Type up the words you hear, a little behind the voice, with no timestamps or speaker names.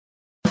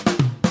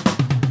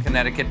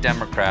Connecticut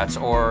Democrats,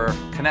 or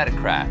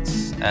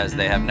Connecticrats, as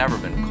they have never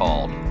been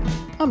called.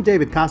 I'm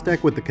David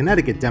Kostek with the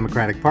Connecticut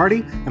Democratic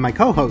Party, and my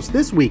co-hosts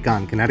this week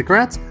on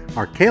Connecticrats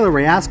are Kayla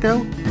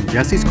Rayasco and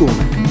Jesse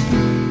Skulnick.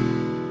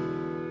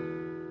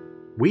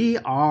 We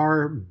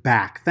are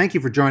back. Thank you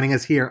for joining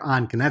us here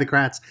on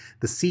Connecticrats,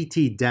 the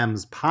CT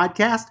Dems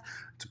podcast.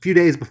 It's a few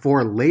days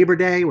before Labor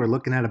Day. We're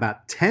looking at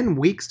about 10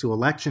 weeks to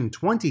election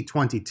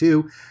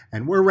 2022,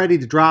 and we're ready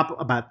to drop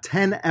about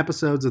 10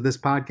 episodes of this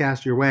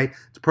podcast your way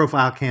to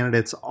profile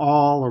candidates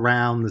all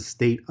around the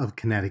state of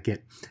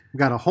Connecticut. We've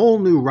got a whole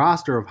new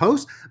roster of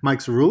hosts. Mike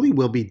Cerulli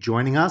will be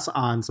joining us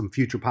on some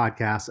future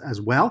podcasts as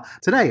well.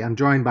 Today, I'm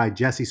joined by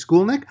Jesse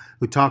Skulnick,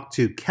 who talked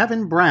to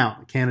Kevin Brown,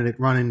 a candidate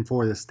running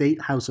for the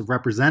State House of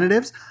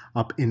Representatives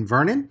up in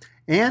Vernon.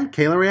 And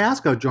Kayla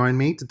Rayasco joined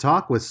me to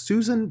talk with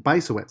Susan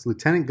Bysiewicz,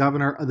 Lieutenant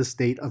Governor of the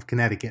state of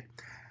Connecticut.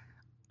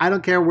 I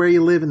don't care where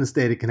you live in the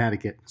state of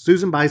Connecticut.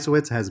 Susan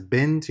Bysiewicz has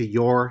been to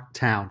your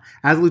town.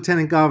 As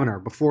Lieutenant Governor,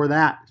 before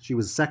that, she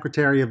was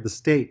Secretary of the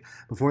State.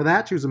 Before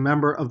that, she was a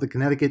member of the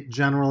Connecticut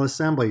General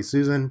Assembly.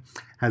 Susan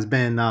has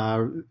been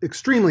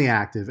extremely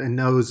active and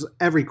knows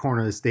every corner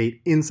of the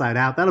state inside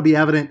out. That'll be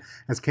evident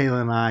as Kayla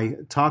and I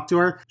talk to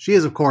her. She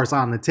is, of course,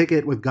 on the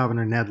ticket with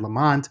Governor Ned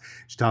Lamont.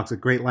 She talks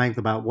at great length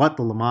about what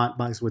the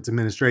Lamont-Bysiewicz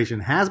administration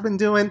has been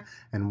doing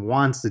and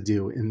wants to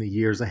do in the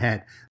years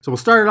ahead. So we'll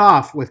start it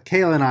off with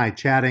Kayla and I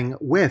chatting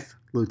with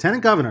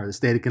Lieutenant Governor of the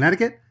state of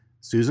Connecticut,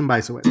 Susan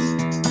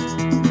Bysiewicz.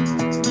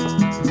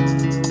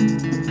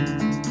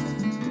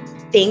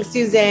 Thanks,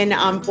 Susan,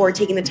 for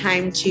taking the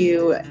time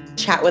to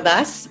chat with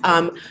us.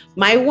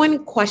 My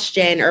one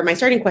question, or my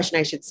starting question,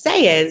 I should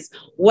say, is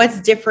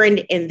what's different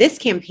in this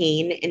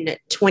campaign in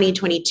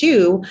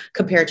 2022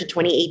 compared to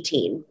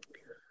 2018?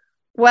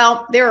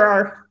 Well, there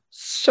are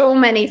so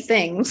many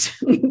things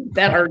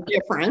that are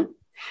different.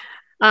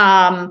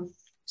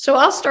 So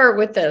I'll start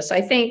with this. I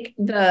think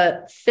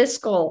the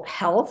fiscal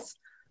health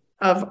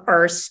of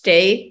our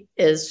state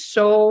is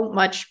so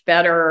much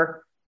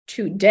better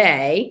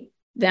today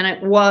than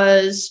it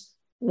was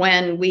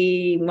when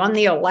we won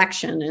the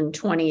election in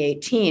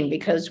 2018,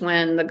 because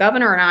when the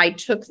governor and I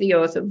took the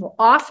oath of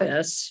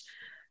office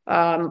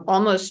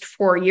almost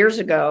 4 years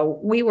ago,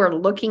 we were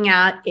looking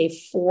at a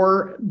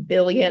 $4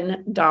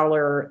 billion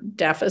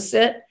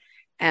deficit.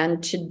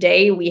 And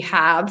today we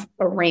have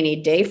a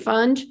rainy day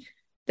fund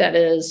that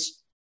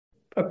is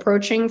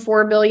approaching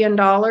 $4 billion.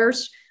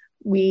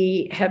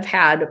 We have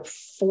had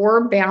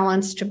 4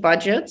 balanced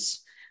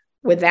budgets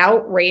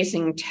without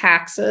raising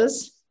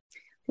taxes.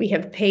 We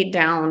have paid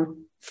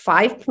down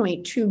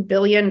 $5.2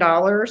 billion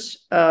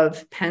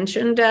of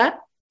pension debt,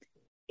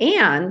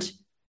 and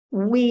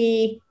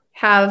we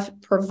have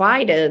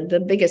provided the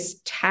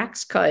biggest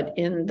tax cut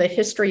in the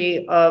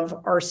history of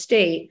our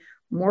state,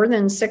 more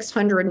than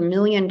 $600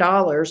 million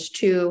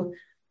to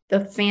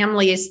the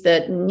families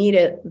that need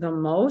it the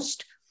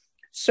most.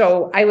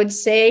 So I would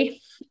say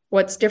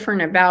what's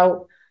different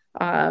about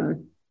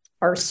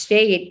our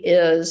state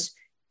is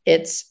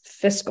its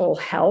fiscal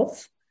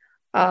health.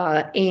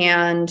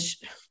 And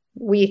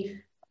we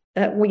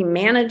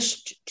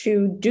managed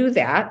to do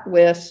that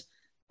with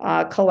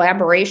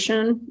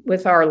collaboration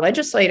with our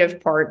legislative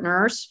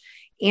partners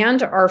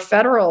and our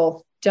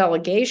federal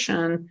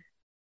delegation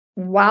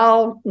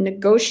while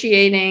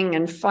negotiating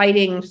and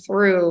fighting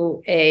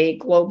through a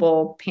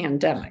global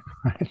pandemic.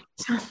 Right.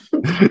 So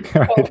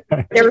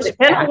there's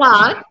been a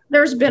lot.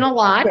 There's been a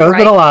lot. There's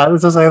been a lot,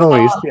 to say the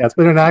least. Yeah, it's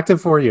been an active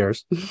 4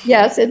 years.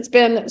 Yes, it's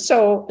been.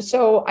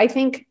 So I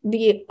think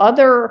the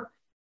other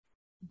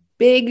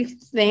big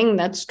thing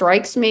that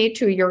strikes me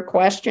to your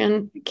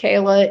question,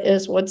 Kayla,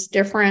 is what's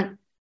different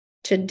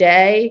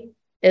today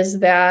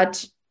is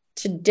that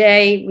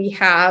today we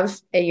have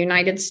a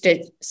United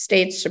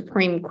States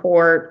Supreme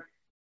Court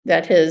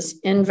that has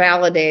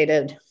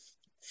invalidated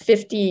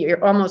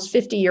almost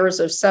 50 years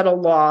of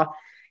settled law.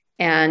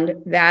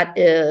 And that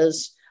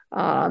is,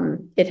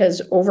 it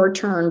has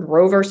overturned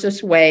Roe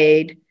versus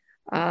Wade.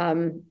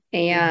 And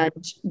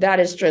that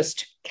is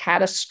just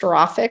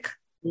catastrophic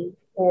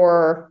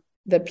for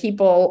the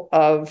people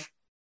of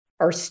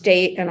our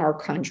state and our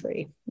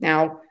country.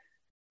 Now,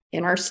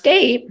 in our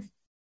state,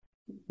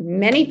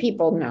 many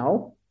people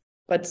know,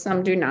 but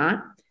some do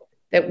not,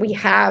 that we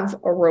have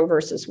a Roe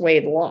versus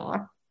Wade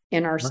law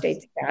in our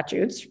state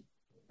statutes,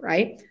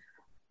 right?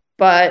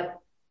 But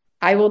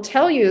I will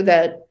tell you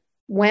that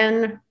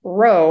when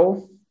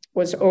Roe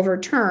was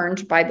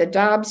overturned by the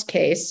Dobbs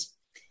case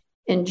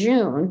in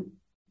June,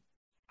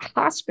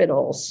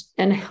 hospitals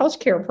and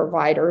healthcare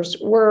providers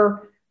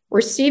were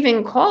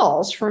receiving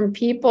calls from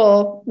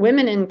people,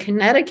 women in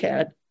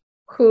Connecticut,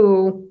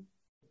 who,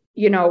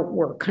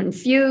 were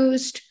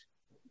confused,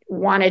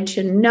 wanted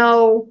to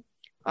know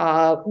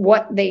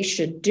what they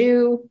should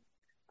do,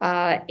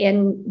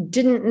 and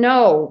didn't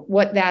know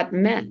what that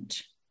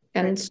meant.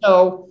 And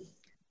so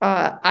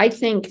I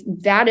think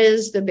that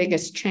is the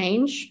biggest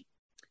change,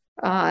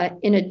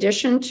 in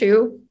addition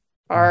to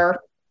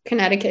our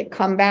Connecticut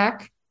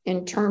comeback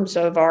in terms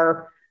of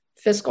our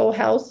fiscal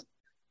health.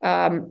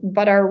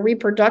 But our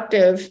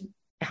reproductive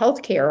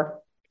health care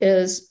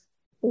is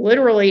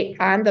literally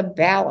on the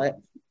ballot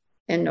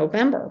in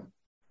November.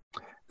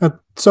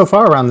 So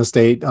far around the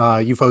state,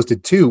 you've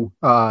hosted two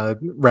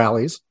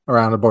rallies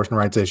around abortion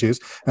rights issues.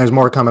 And there's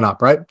more coming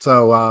up, right?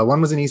 So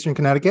one was in Eastern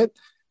Connecticut,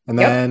 and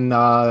then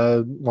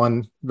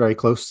one very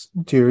close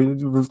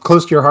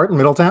to your heart in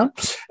Middletown,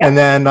 and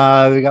then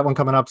we got one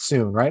coming up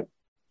soon, right?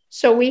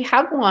 So we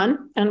have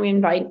one, and we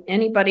invite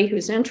anybody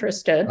who's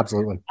interested.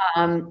 Absolutely.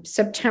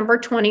 September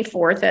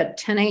 24th at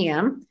 10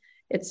 a.m.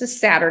 It's a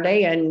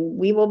Saturday, and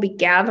we will be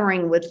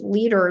gathering with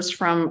leaders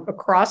from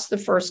across the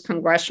 1st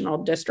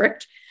Congressional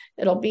District.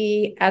 It'll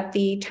be at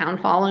the Town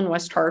Hall in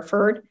West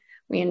Hartford.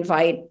 We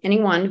invite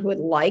anyone who would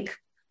like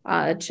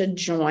to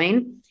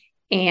join.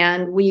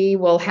 And we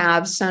will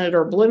have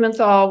Senator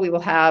Blumenthal, we will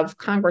have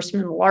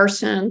Congressman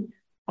Larson,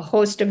 a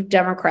host of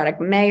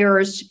Democratic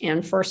mayors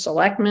and first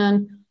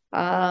selectmen,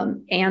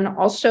 and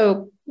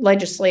also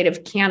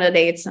legislative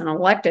candidates and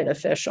elected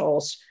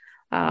officials.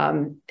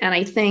 And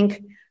I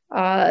think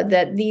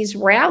that these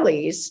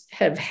rallies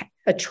have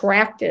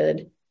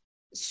attracted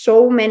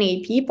so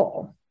many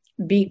people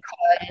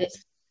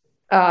because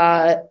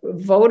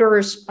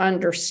voters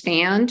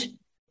understand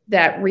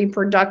that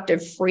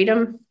reproductive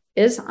freedom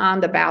is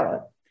on the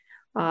ballot.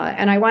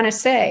 And I want to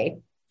say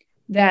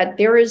that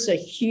there is a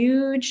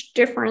huge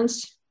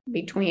difference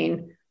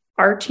between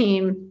our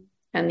team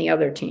and the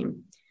other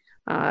team.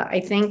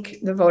 I think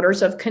the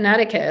voters of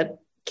Connecticut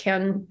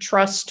can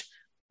trust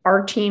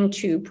our team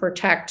to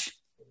protect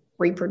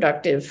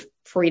reproductive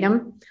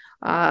freedom.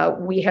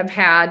 We have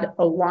had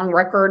a long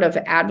record of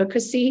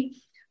advocacy.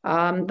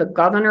 The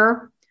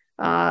governor,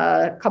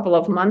 a couple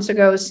of months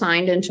ago,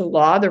 signed into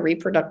law the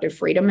Reproductive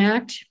Freedom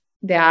Act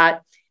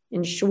that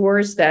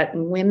ensures that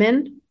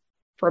women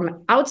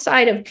from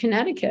outside of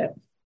Connecticut,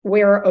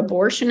 where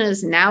abortion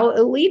is now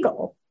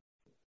illegal,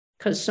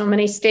 because so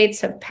many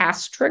states have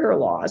passed trigger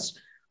laws,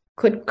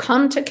 could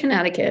come to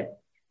Connecticut,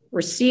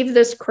 receive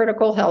this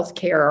critical health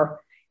care,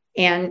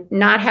 and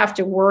not have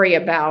to worry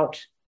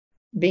about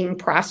being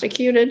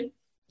prosecuted.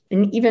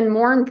 And even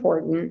more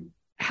important,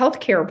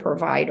 healthcare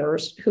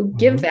providers who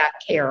give that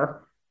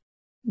care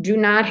do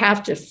not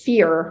have to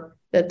fear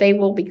that they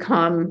will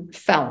become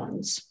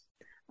felons.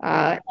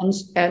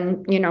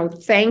 And you know,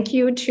 thank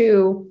you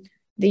to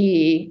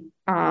the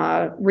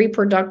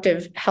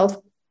Reproductive Health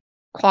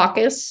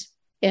Caucus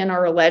in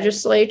our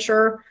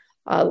legislature,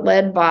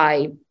 led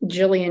by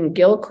Jillian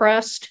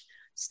Gilchrist,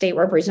 State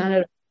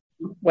Representative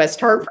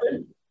West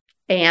Hartford,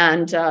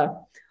 and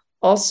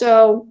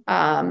also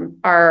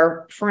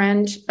our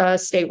friend,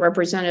 State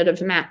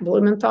Representative Matt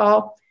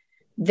Blumenthal.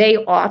 They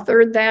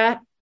authored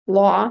that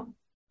law,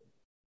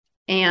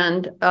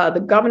 and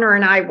the governor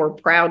and I were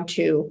proud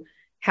to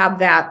have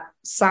that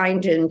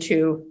signed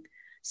into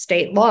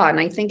state law. And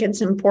I think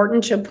it's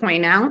important to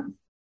point out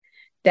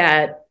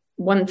that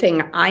one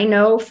thing I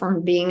know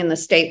from being in the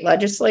state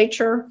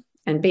legislature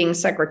and being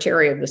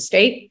Secretary of the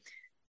State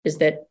is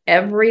that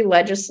every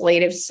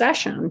legislative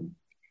session,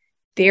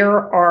 there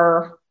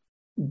are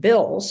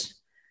bills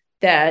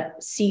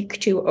that seek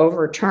to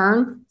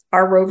overturn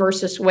our Roe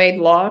versus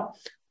Wade law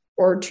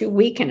or to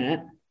weaken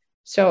it.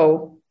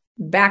 So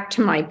back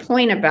to my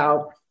point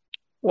about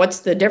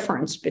what's the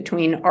difference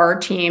between our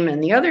team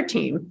and the other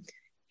team,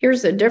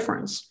 here's the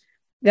difference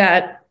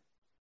that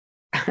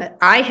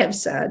I have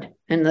said,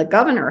 and the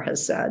governor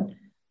has said,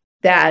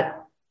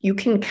 that you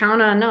can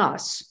count on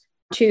us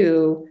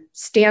to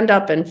stand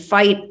up and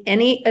fight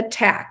any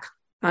attack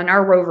on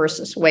our Roe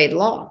versus Wade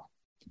law.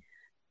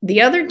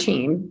 The other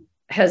team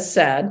has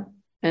said,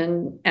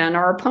 and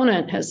our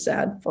opponent has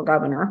said for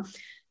governor,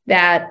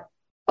 that,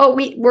 oh,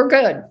 we're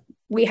good.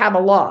 We have a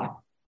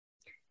law.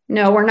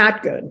 No, we're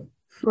not good.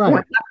 Right.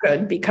 We're not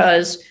good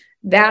because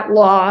that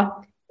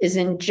law is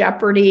in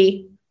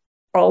jeopardy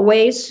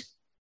always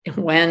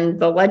when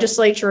the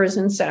legislature is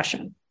in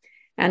session.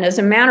 And as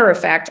a matter of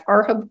fact,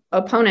 our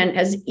opponent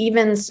has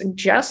even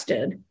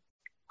suggested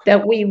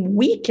that we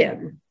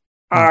weaken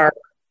our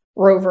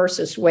Roe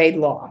versus Wade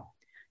law.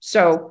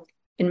 So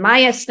in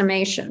my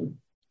estimation,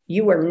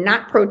 you are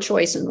not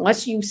pro-choice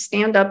unless you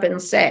stand up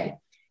and say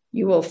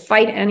you will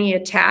fight any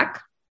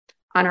attack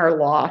on our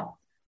law.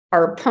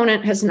 Our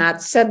opponent has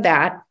not said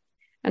that,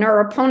 and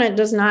our opponent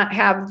does not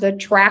have the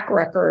track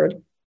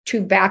record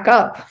to back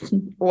up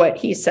what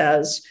he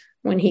says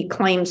when he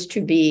claims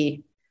to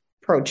be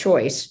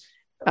pro-choice.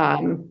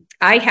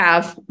 I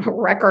have a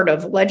record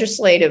of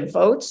legislative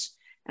votes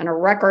and a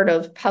record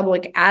of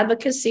public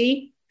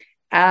advocacy,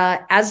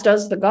 as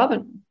does the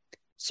governor.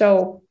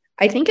 So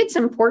I think it's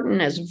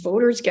important as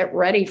voters get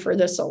ready for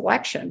this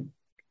election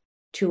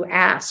to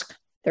ask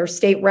their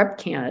state rep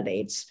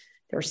candidates,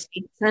 their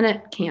state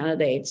Senate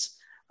candidates,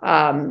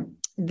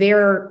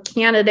 their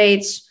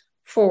candidates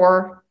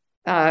for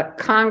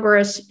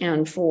Congress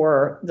and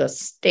for the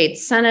state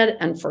Senate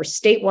and for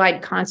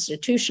statewide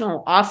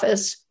constitutional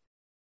office,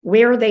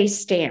 where they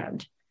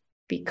stand,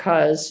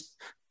 because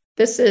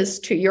this is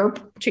to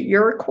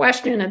your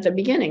question at the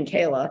beginning,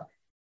 Kayla.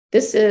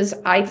 This is,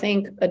 I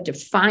think, a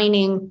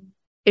defining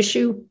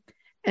issue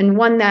and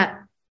one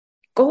that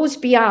goes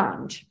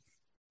beyond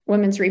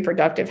women's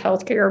reproductive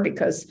health care,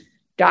 because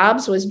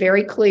Dobbs was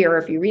very clear,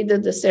 if you read the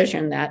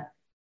decision, that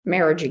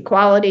marriage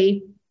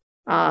equality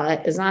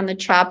is on the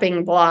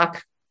chopping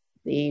block.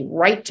 The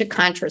right to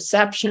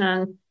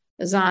contraception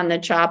is on the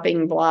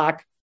chopping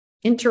block.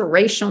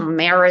 Interracial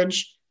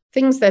marriage,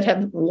 things that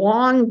have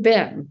long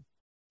been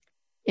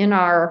in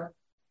our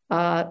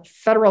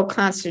federal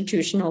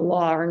constitutional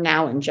law, are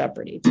now in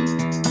jeopardy.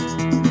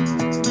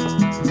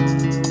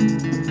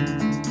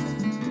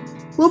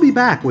 We'll be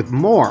back with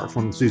more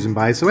from Susan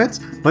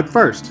Bysiewicz, but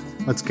first,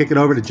 let's kick it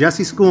over to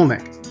Jesse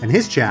Skulnick and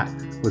his chat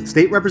with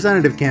State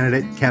Representative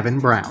candidate Kevin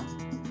Brown.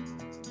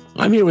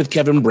 I'm here with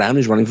Kevin Brown,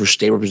 who's running for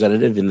state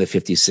representative in the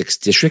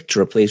 56th district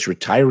to replace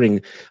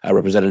retiring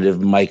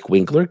Representative Mike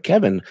Winkler.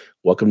 Kevin,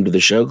 welcome to the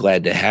show.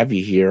 Glad to have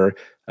you here.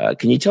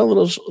 Can you tell a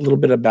little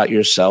bit about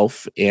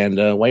yourself and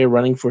why you're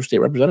running for state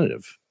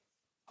representative?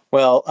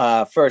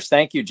 Well, first,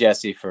 thank you,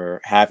 Jesse, for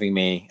having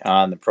me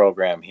on the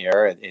program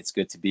here. It's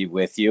good to be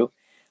with you.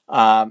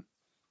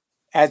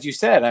 As you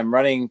said, I'm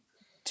running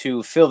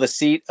to fill the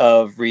seat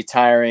of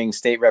retiring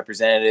state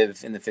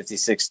representative in the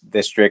 56th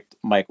district,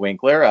 Mike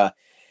Winkler.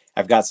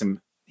 I've got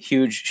some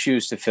huge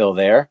shoes to fill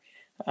there,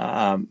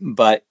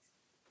 but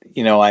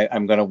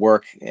I'm going to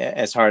work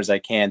as hard as I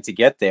can to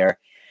get there.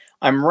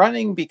 I'm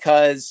running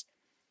because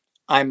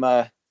I'm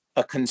a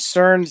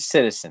concerned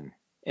citizen,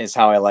 is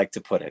how I like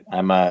to put it.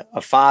 I'm a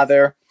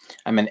father,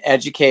 I'm an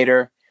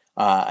educator,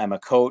 I'm a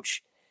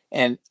coach,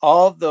 and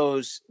all of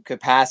those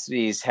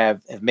capacities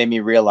have made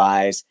me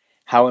realize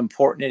how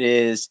important it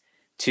is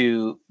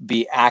to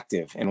be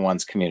active in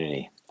one's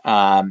community.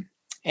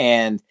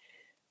 And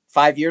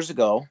 5 years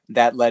ago,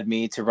 that led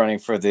me to running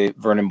for the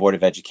Vernon Board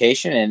of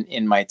Education. And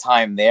in my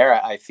time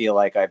there, I feel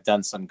like I've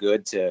done some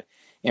good to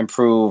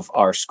improve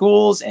our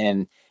schools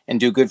and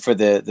do good for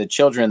the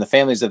children and the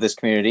families of this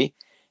community.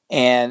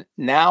 And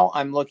now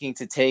I'm looking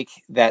to take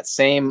that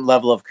same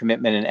level of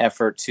commitment and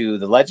effort to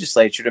the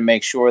legislature to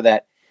make sure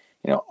that,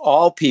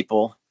 all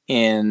people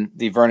in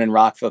the Vernon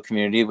Rockville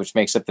community, which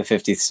makes up the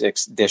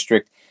 56th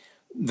district,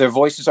 their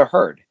voices are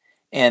heard,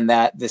 and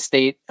that the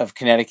state of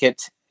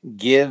Connecticut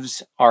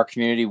gives our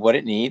community what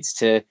it needs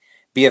to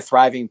be a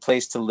thriving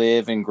place to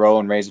live and grow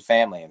and raise a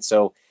family. And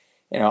so,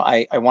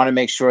 I want to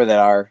make sure that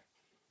our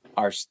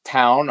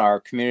town, our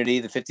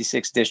community, the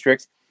 56th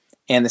district,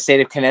 and the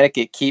state of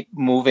Connecticut keep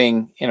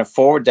moving in a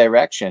forward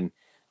direction,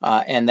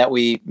 and that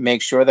we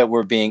make sure that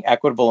we're being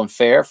equitable and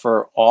fair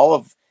for all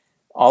of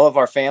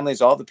our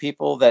families, all the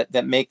people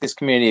that make this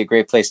community a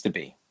great place to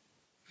be.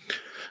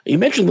 You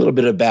mentioned a little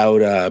bit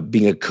about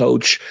being a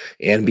coach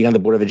and being on the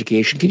Board of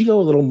Education. Can you go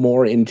a little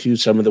more into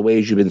some of the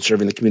ways you've been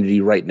serving the community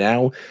right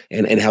now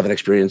and how that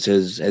experience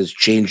has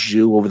changed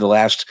you over the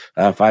last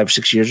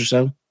 5-6 years or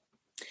so?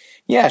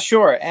 Yeah,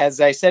 sure. As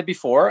I said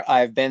before,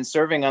 I've been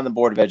serving on the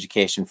Board of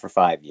Education for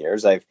 5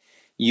 years. I've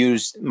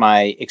used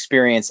my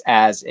experience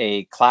as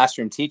a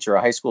classroom teacher,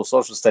 a high school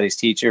social studies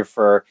teacher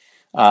for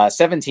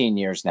 17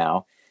 years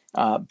now.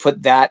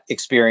 Put that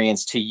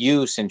experience to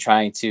use in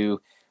trying to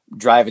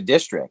drive a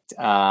district.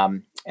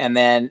 And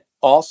then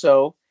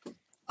also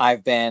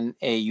I've been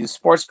a youth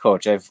sports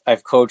coach.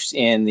 I've coached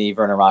in the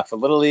Vernon Rockville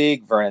Little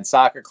League, Vernon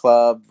Soccer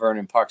Club,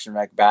 Vernon Parks and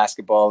Rec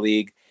Basketball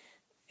League,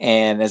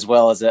 and as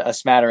well as a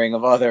smattering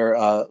of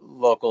other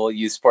local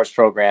youth sports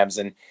programs.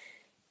 And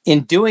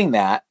in doing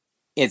that,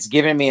 it's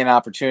given me an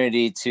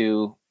opportunity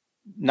to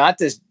not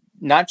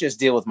just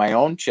deal with my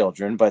own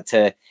children, but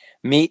to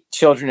meet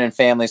children and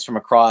families from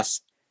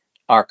across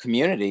our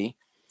community,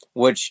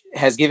 which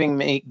has given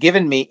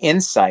me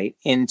insight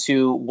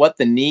into what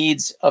the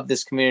needs of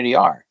this community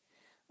are.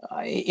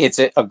 It's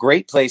a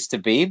great place to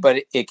be,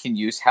 but it can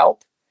use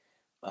help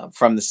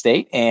from the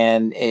state,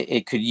 and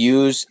it could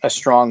use a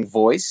strong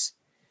voice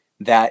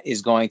that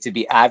is going to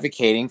be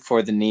advocating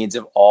for the needs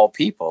of all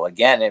people.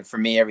 Again, for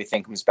me,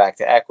 everything comes back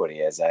to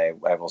equity, as I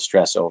will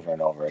stress over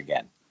and over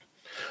again.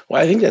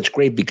 Well, I think that's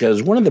great,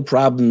 because one of the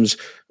problems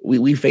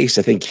we face,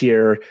 I think,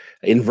 here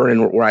in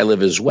Vernon, where I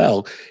live as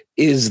well,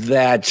 is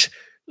that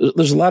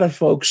there's a lot of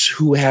folks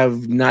who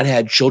have not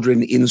had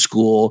children in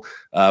school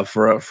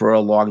for a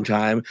long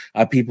time,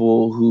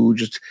 people who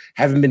just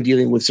haven't been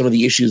dealing with some of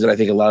the issues that I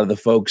think a lot of the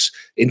folks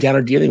in town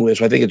are dealing with.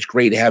 So I think it's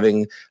great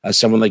having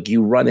someone like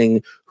you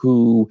running,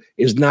 who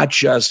is not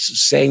just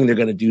saying they're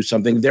going to do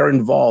something. They're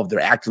involved. They're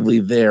actively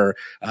there.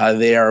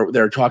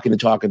 They're talking the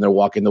talk and they're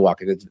walking the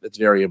walk. And it's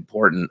very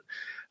important.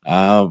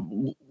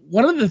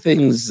 One of the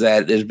things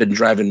that has been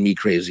driving me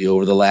crazy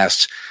over the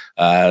last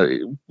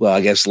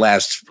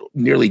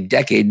nearly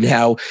decade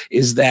now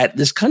is that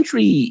this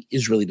country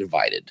is really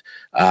divided.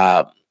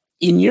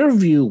 In your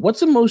view,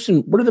 what are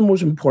the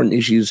most important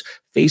issues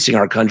facing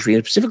our country,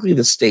 and specifically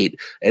the state,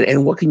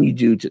 and what can you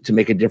do to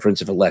make a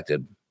difference if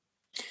elected?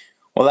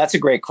 Well, that's a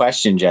great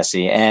question,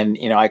 Jesse. And,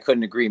 I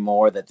couldn't agree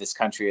more that this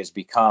country has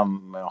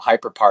become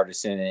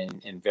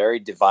hyper-partisan and very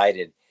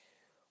divided.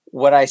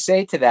 What I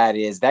say to that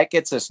is that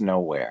gets us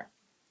nowhere.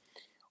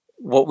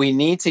 What we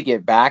need to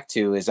get back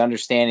to is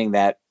understanding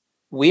that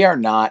we are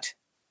not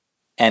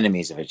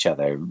enemies of each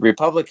other.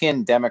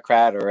 Republican,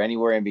 Democrat, or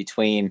anywhere in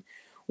between,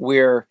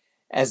 we're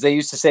as they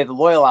used to say, the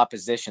loyal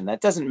opposition.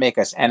 That doesn't make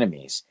us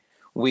enemies.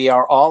 We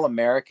are all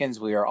Americans.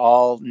 We are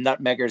all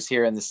nutmeggers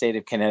here in the state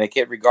of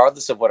Connecticut,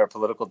 regardless of what our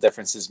political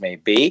differences may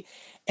be.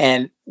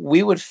 And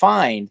we would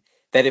find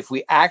that if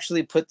we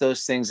actually put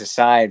those things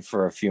aside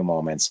for a few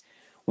moments,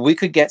 we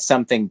could get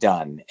something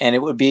done. And it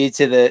would be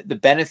to the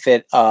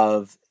benefit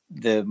of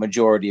the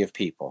majority of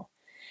people.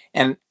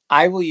 And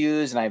I will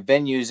use, and I've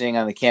been using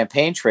on the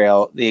campaign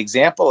trail, the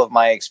example of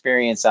my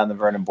experience on the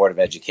Vernon Board of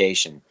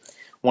Education.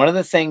 One of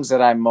the things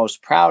that I'm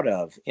most proud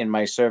of in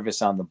my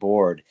service on the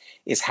board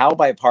is how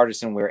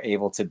bipartisan we're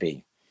able to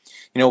be.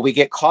 You know, we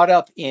get caught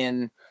up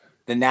in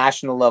the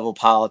national level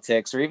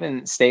politics or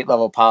even state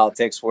level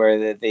politics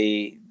where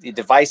the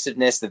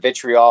divisiveness, the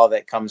vitriol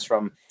that comes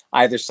from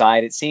either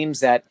side. It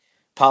seems that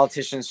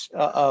politicians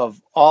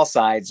of all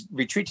sides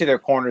retreat to their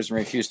corners and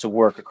refuse to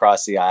work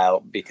across the aisle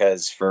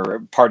because for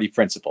party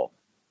principle.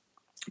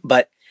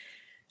 But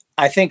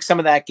I think some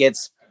of that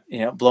gets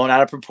blown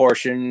out of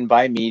proportion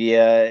by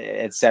media,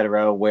 et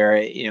cetera, where,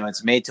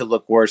 it's made to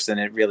look worse than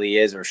it really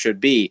is or should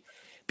be.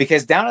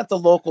 Because down at the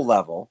local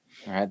level,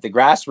 right, the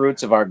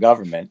grassroots of our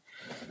government,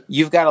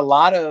 you've got a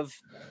lot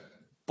of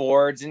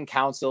boards and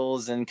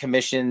councils and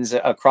commissions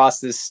across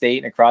this state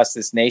and across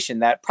this nation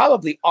that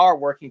probably are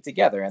working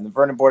together. And the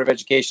Vernon Board of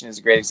Education is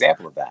a great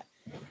example of that.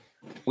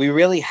 We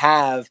really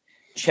have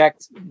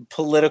checked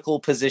political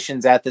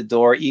positions at the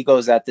door,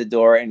 egos at the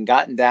door, and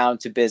gotten down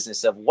to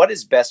business of what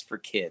is best for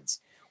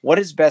kids. What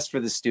is best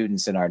for the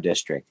students in our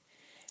district?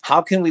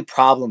 How can we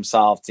problem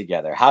solve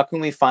together? How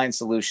can we find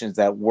solutions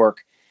that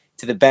work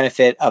to the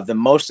benefit of the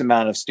most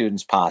amount of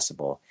students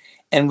possible?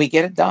 And we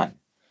get it done.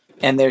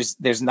 And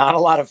there's not a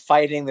lot of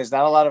fighting. There's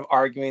not a lot of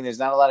arguing. There's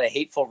not a lot of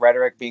hateful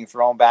rhetoric being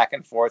thrown back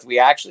and forth. We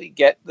actually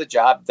get the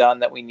job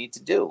done that we need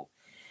to do.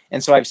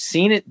 And so I've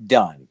seen it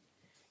done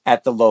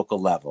at the local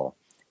level.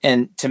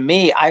 And to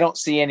me, I don't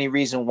see any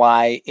reason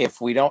why, if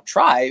we don't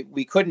try,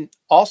 we couldn't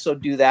also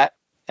do that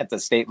at the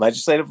state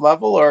legislative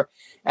level or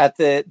at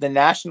the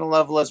national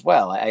level as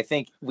well. I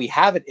think we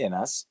have it in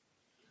us.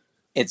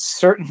 It's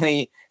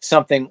certainly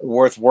something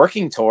worth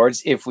working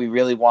towards if we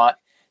really want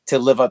to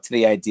live up to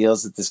the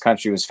ideals that this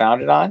country was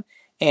founded on.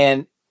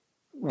 And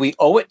we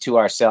owe it to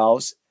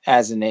ourselves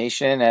as a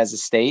nation, as a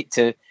state,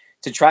 to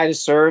try to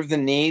serve the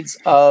needs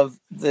of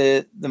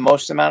the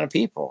most amount of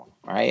people,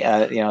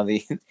 right?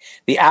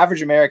 The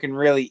average American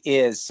really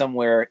is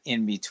somewhere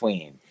in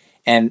between.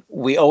 And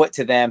we owe it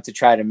to them to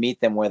try to meet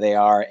them where they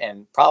are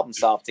and problem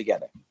solve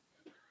together.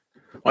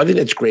 Well, I think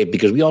that's great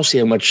because we all see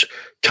how much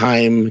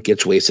time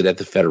gets wasted at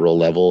the federal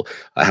level,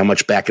 how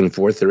much back and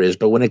forth there is.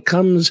 But when it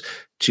comes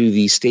to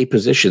the state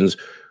positions,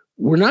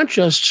 we're not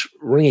just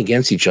running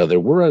against each other.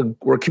 We're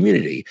a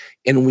community,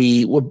 and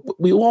we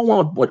all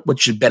want what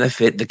should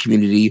benefit the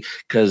community,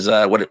 because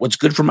what's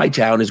good for my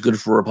town is good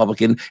for a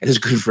Republican and is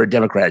good for a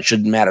Democrat. It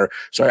shouldn't matter.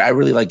 So I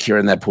really like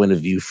hearing that point of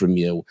view from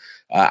you.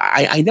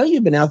 I know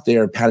you've been out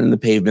there pounding the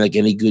pavement like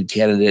any good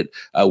candidate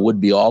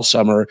would be all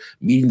summer,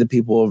 meeting the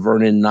people of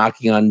Vernon,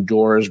 knocking on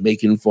doors,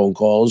 making phone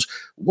calls.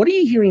 What are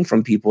you hearing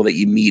from people that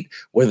you meet,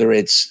 whether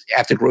it's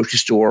at the grocery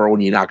store or when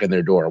you knock on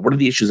their door? What are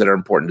the issues that are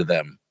important to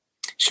them?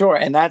 Sure.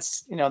 And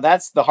that's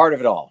the heart of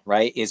it all,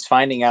 right? Is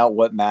finding out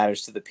what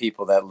matters to the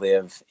people that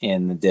live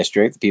in the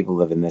district, the people who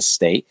live in this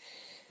state.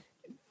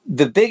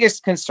 The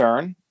biggest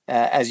concern,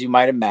 as you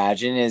might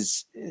imagine,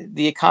 is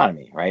the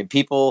economy, right?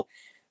 People,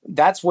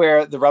 that's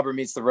where the rubber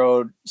meets the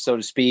road, so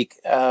to speak,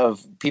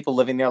 of people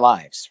living their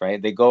lives,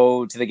 right? They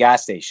go to the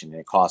gas station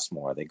and it costs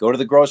more. They go to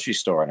the grocery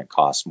store and it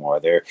costs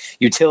more. Their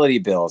utility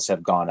bills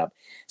have gone up.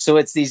 So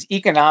it's these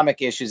economic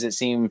issues that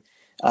seem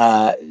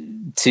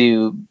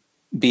to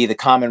be the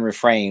common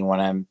refrain when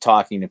I'm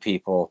talking to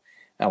people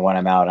and when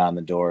I'm out on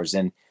the doors.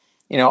 And,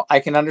 I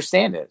can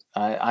understand it.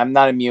 I'm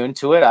not immune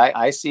to it.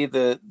 I see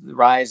the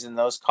rise in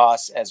those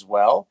costs as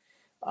well.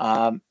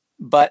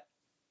 But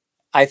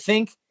I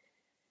think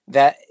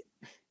that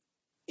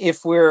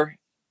if we're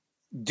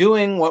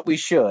doing what we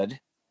should,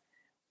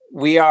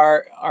 we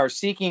are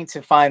seeking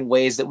to find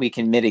ways that we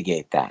can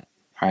mitigate that,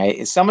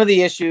 right? Some of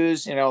the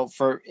issues,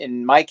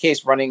 in my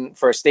case, running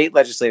for a state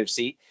legislative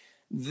seat,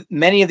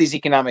 many of these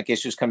economic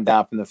issues come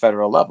down from the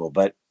federal level,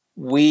 but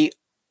we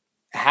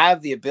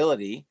have the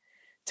ability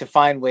to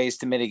find ways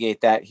to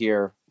mitigate that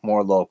here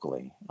more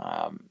locally.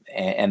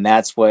 And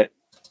that's what,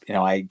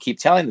 I keep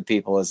telling the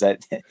people is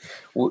that,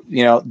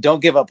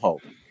 don't give up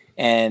hope.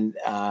 And,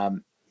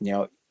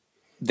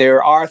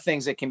 there are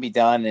things that can be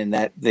done and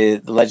that the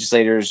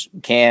legislators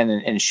can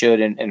and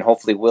should and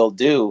hopefully will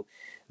do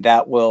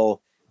that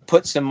will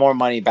put some more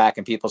money back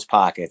in people's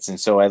pockets. And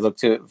so I look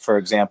to, for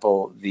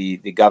example, the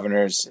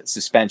governor's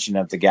suspension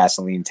of the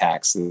gasoline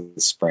tax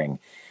this spring.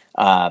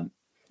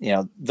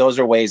 Those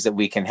are ways that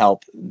we can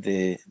help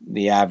the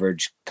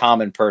average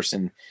common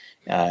person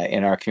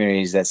in our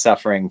communities that's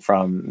suffering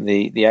from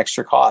the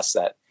extra costs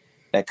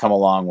that come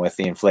along with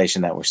the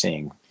inflation that we're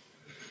seeing.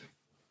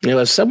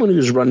 As someone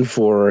who's run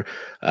for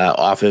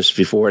office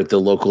before at the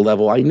local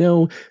level, I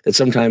know that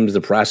sometimes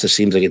the process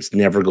seems like it's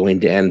never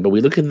going to end. But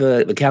we look at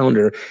the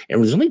calendar,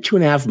 and there's only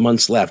 2.5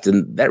 months left,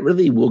 and that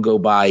really will go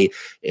by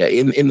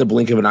in the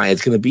blink of an eye.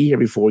 It's going to be here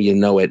before you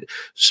know it.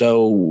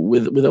 So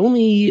with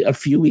only a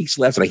few weeks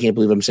left, and I can't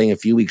believe I'm saying a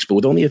few weeks, but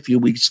with only a few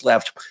weeks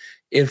left,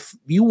 if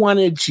you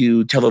wanted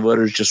to tell the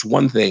voters just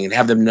one thing and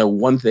have them know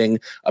one thing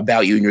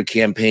about you and your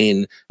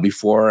campaign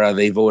before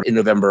they vote in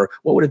November,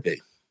 what would it be?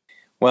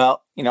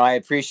 Well, I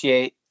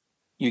appreciate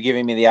you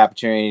giving me the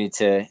opportunity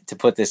to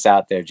put this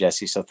out there,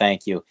 Jesse. So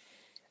thank you.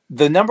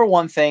 The number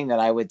one thing that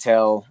I would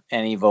tell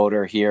any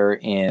voter here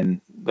in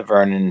the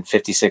Vernon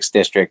 56th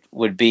district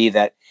would be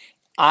that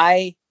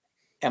I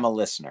am a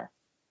listener.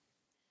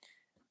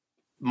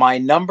 My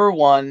number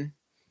one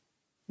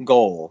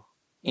goal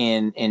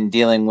in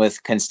dealing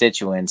with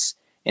constituents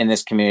in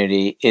this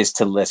community is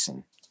to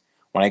listen.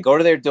 When I go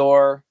to their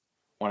door,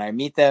 when I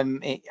meet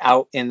them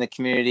out in the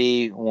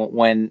community,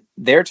 when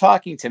they're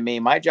talking to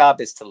me, my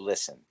job is to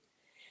listen.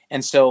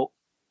 And so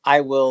I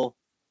will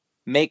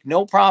make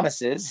no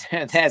promises.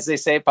 As they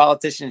say,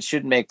 politicians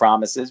shouldn't make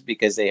promises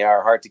because they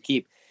are hard to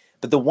keep.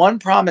 But the one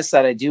promise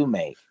that I do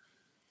make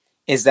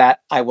is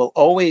that I will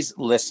always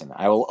listen.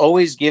 I will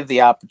always give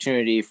the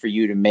opportunity for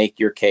you to make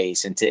your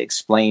case and to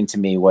explain to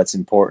me what's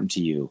important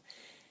to you.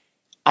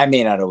 I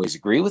may not always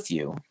agree with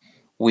you.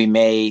 We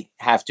may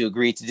have to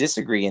agree to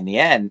disagree in the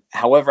end.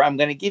 However, I'm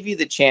going to give you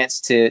the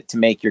chance to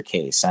make your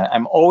case.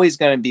 I'm always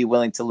going to be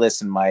willing to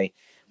listen. My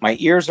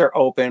ears are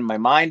open. My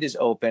mind is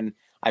open.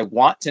 I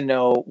want to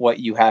know what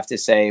you have to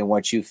say and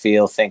what you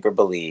feel, think, or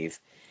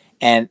believe.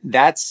 And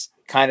that's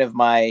kind of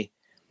my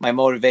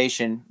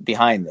motivation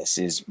behind this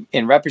is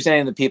in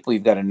representing the people,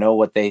 you've got to know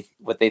what they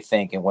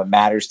think and what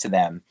matters to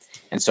them.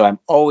 And so I'm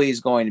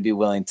always going to be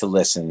willing to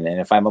listen. And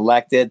if I'm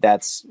elected,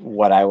 that's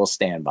what I will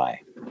stand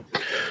by.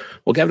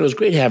 Well, Kevin, it was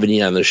great having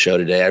you on the show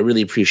today. I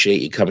really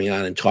appreciate you coming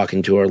on and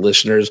talking to our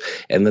listeners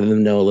and letting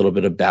them know a little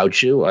bit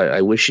about you.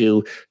 I wish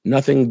you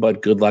nothing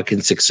but good luck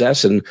and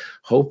success, and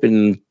hope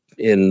in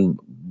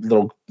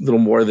little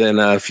more than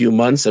a few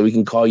months that we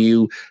can call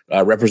you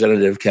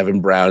Representative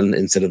Kevin Brown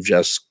instead of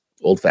just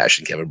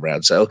old-fashioned Kevin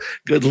Brown. So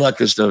good luck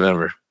this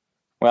November.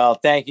 Well,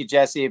 thank you,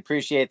 Jesse.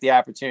 Appreciate the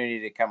opportunity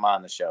to come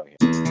on the show here.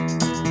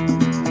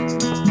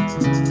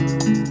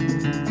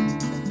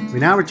 We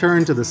now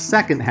return to the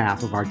second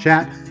half of our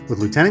chat with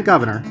Lieutenant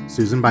Governor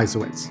Susan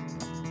Bysiewicz.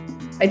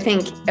 I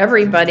think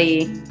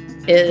everybody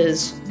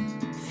is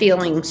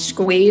feeling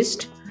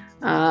squeezed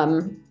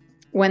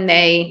when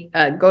they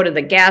go to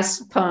the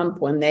gas pump,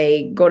 when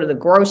they go to the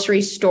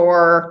grocery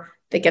store,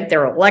 they get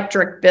their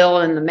electric bill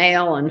in the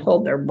mail and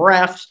hold their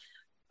breath.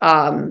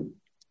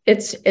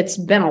 It's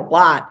been a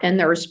lot, and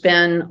there's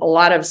been a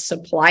lot of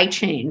supply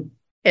chain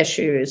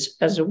issues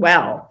as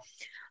well.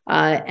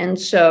 And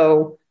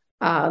so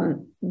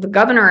the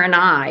governor and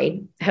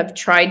I have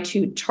tried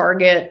to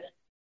target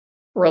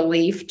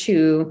relief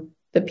to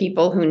the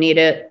people who need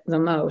it the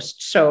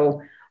most.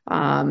 So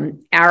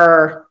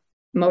our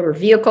motor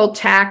vehicle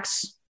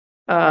tax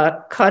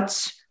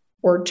cuts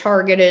were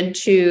targeted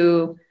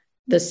to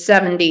the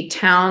 70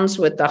 towns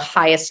with the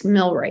highest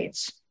mill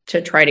rates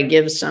to try to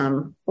give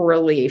some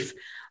relief.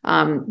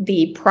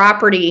 The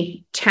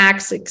property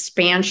tax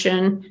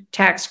expansion,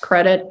 tax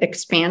credit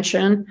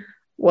expansion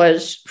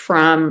was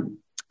from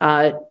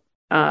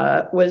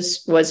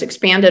was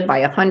expanded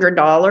by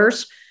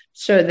 $100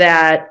 so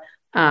that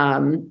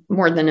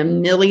more than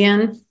 1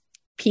 million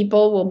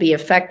people will be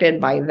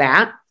affected by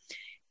that.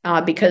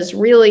 Because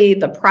really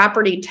the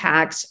property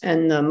tax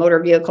and the motor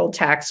vehicle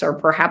tax are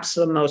perhaps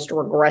the most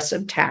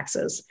regressive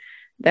taxes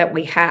that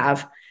we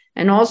have.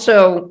 And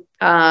also,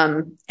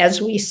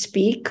 as we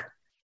speak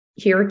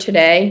here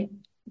today,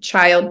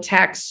 child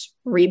tax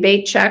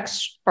rebate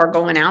checks are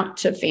going out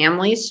to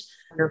families.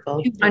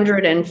 Wonderful.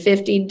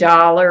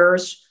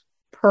 $250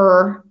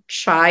 per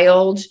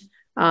child,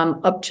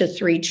 up to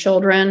 3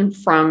 children,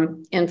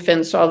 from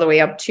infants all the way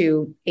up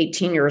to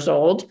 18 years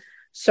old.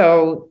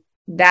 So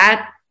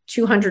that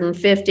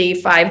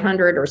 $250,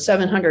 $500, or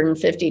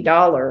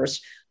 $750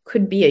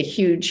 could be a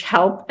huge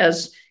help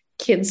as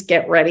kids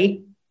get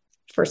ready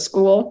for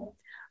school.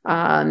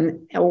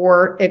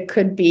 Or it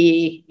could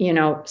be,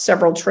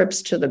 several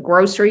trips to the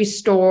grocery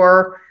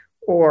store,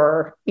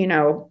 or,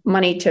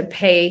 money to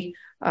pay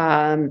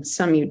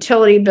some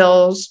utility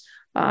bills.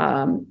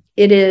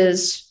 It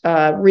is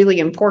really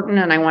important.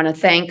 And I want to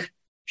thank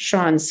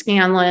Sean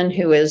Scanlon,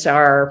 who is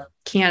our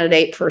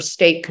candidate for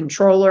state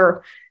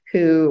controller,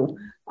 who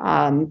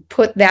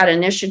put that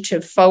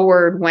initiative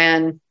forward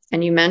when,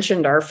 and you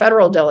mentioned our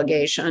federal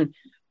delegation,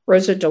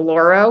 Rosa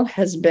DeLauro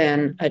has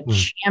been a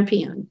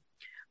champion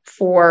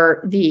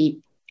for the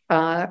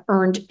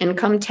earned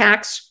income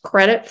tax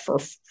credit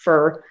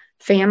for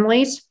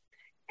families.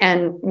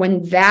 And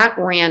when that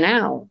ran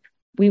out,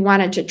 we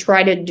wanted to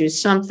try to do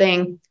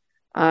something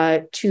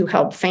to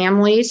help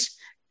families.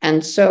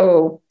 And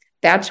so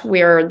that's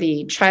where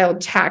the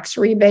child tax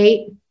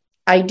rebate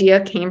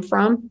idea came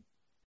from.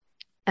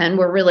 And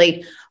we're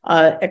really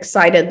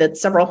excited that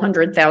several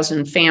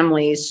 100,000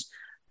 families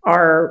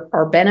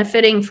are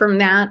benefiting from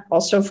that,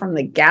 also from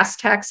the gas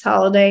tax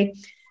holiday.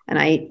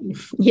 And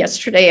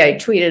yesterday I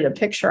tweeted a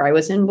picture. I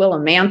was in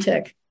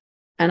Willimantic,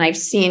 and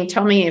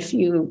tell me if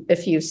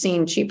you've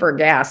seen cheaper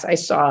gas. I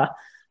saw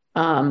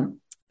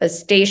a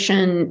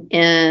station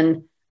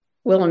in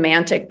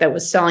Willimantic that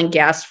was selling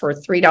gas for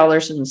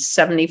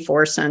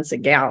 $3.74 a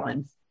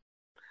gallon.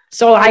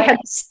 So I had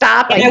to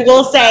stop. And I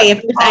will say,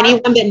 if there's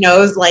anyone that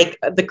knows like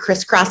the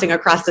crisscrossing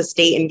across the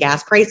state in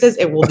gas prices,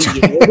 it will be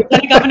you,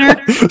 Lieutenant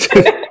Governor.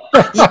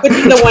 You would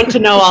be the one to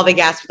know all the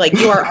gas. Like,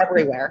 you are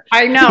everywhere.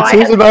 I know.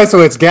 Susan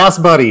Biso, it's Gas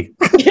Buddy.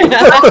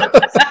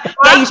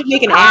 Yeah, you should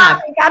make an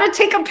app. I got to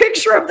take a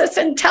picture of this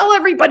and tell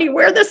everybody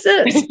where this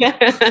is.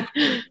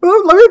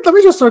 Well, let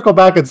me just circle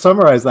back and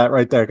summarize that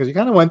right there, because you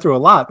kind of went through a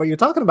lot, but you're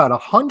talking about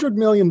 $100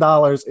 million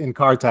in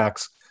car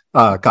tax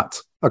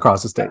cuts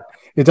across the state.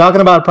 You're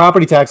talking about a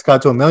property tax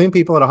cut to 1 million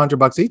people at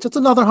 $100 each. It's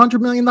another $100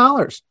 million.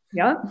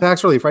 Yeah,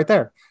 tax relief right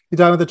there. You're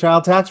talking about the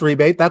child tax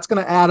rebate. That's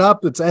going to add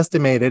up. It's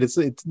estimated. It's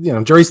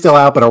jury's still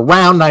out, but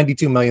around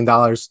 $92 million.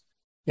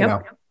 You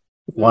know,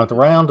 if you want it to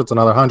round, it's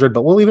another 100,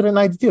 but we'll leave it at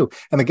 92.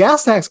 And the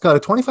gas tax cut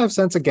of 25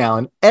 cents a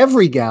gallon,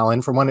 every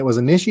gallon from when it was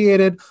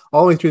initiated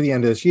all the way through the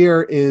end of this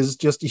year is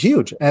just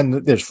huge. And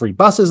there's free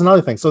buses and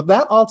other things. So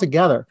that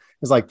altogether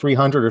is like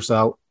 300 or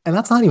so. And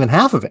that's not even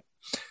half of it.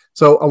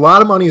 So a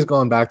lot of money is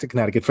going back to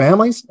Connecticut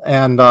families.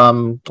 And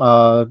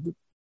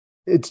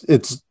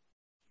it's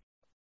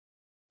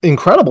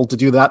incredible to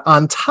do that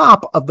on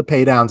top of the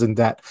pay downs in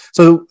debt.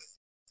 So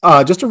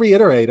just to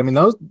reiterate, I mean,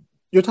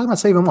 you're talking about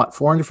saving what,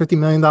 $450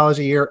 million a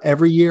year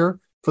every year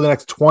for the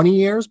next 20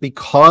 years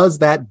because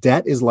that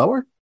debt is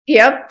lower?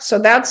 Yep. So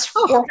that's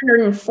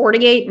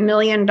 $448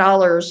 million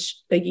a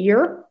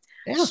year.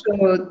 Yeah.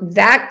 So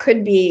that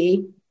could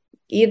be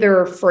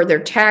either for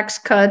their tax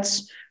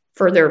cuts,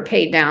 for their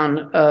pay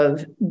down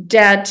of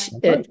debt.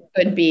 It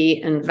could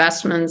be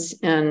investments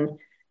in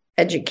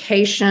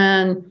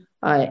education,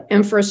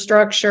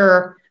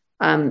 infrastructure.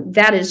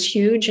 That is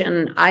huge.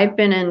 And I've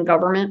been in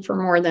government for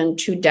more than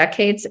 2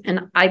 decades,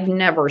 and I've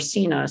never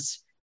seen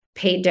us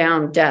pay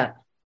down debt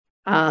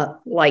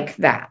like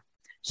that.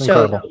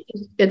 Incredible.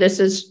 So this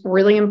is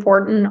really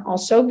important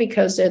also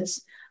because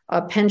it's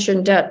a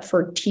pension debt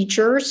for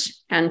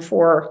teachers and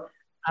for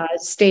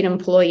state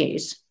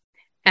employees.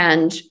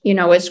 And,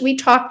 as we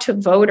talk to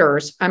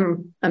voters,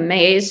 I'm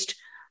amazed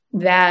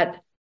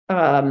that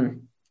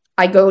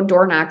I go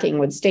door knocking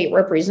with state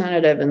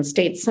representative and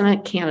state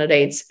Senate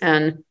candidates,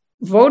 and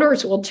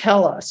voters will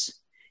tell us,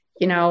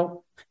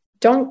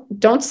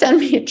 don't send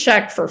me a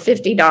check for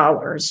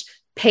 $50,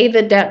 pay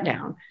the debt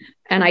down.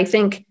 And I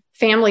think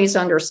families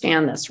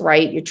understand this,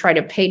 right? You try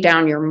to pay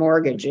down your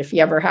mortgage if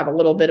you ever have a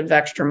little bit of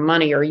extra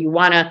money, or you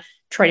want to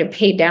try to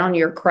pay down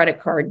your credit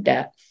card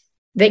debt.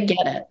 They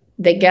get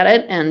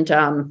it.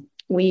 And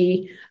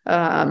we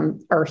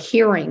are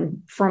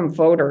hearing from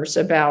voters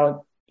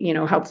about,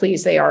 how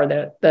pleased they are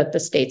that the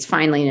state's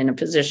finally in a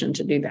position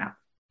to do that.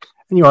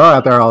 And you are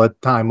out there all the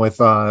time with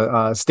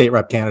state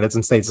rep candidates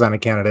and state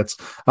Senate candidates.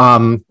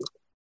 Can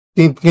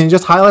you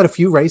just highlight a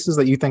few races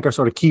that you think are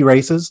sort of key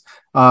races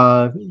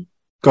going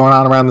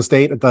on around the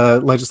state at the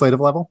legislative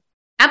level?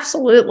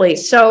 Absolutely.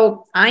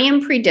 So I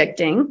am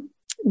predicting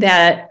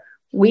that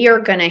we are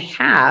going to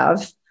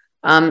have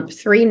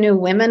 3 new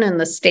women in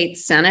the state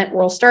Senate.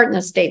 We'll start in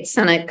the state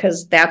Senate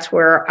because that's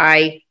where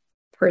I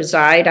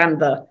preside. I'm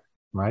the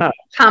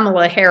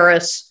Kamala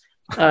Harris,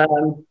 at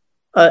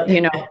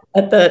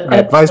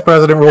the Vice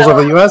President rules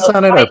over the U.S.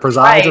 Senate or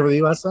presides over the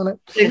U.S. Senate.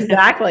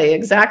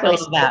 Exactly.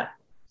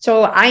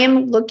 So I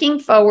am looking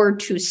forward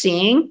to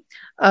seeing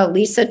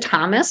Lisa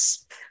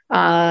Thomas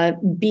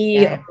be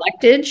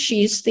elected.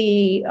 She's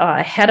the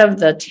head of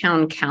the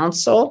town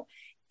council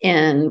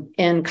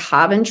in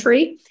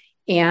Coventry.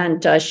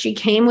 And she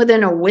came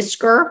within a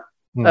whisker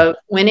of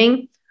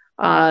winning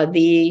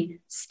the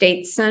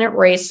state Senate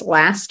race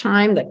last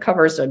time that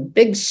covers a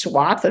big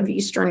swath of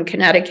Eastern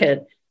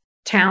Connecticut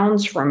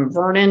towns from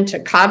Vernon to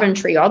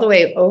Coventry, all the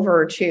way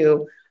over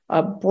to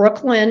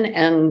Brooklyn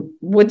and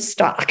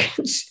Woodstock.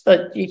 It's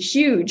a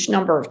huge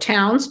number of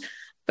towns,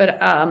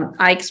 but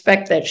I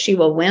expect that she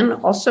will win.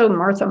 Also,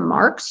 Martha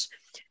Marks,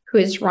 who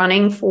is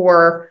running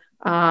for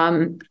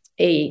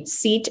a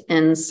seat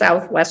in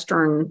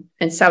southeastern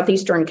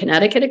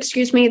Connecticut,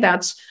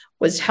 that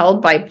was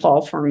held by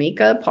Paul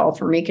Formica. Paul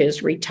Formica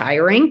is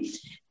retiring.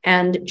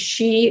 And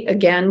she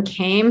again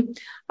came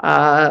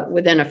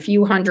within a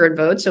few hundred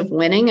votes of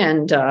winning.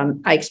 And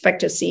I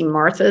expect to see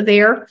Martha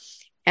there.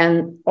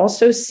 And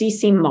also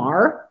Cece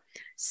Marr.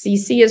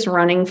 Cece is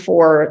running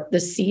for the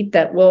seat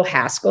that Will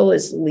Haskell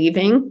is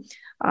leaving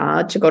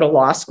to go to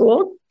law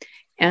school.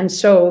 And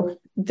so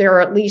there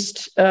are at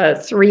least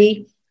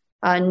 3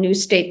 new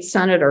state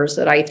senators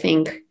that I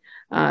think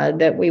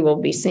that we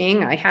will be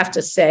seeing. I have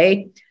to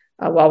say,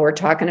 while we're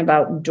talking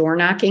about door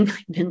knocking,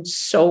 I've been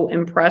so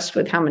impressed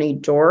with how many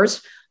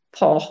doors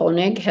Paul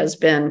Honig has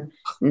been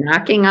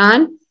knocking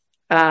on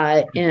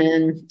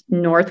in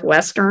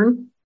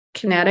northwestern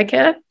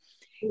Connecticut.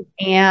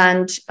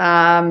 And,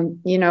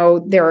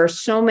 there are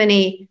so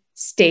many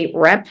state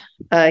rep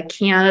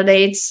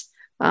candidates.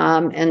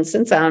 And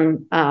since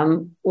I'm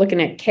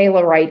looking at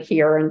Kayla right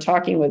here and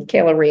talking with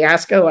Kayla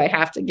Riasco, I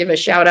have to give a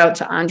shout out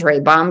to Andre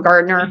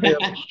Baumgartner, who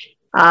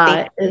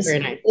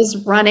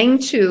is running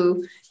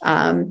to,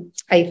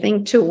 I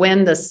think, to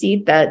win the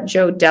seat that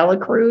Joe Dela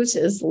Cruz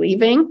is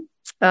leaving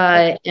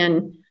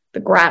in the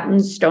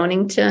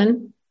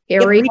Groton-Stonington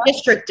area.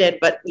 Redistricted,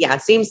 but yeah,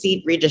 same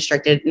seat,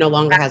 redistricted, no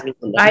longer has me.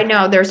 I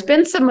know there's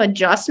been some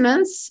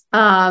adjustments.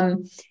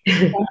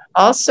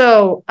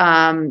 Also,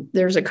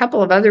 there's a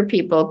couple of other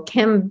people.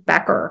 Kim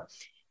Becker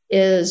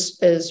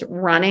is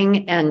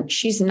running, and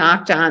she's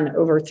knocked on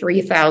over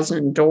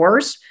 3,000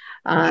 doors.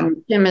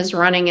 Kim is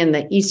running in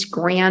the East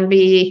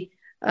Granby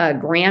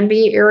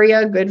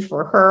area. Good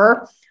for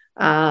her.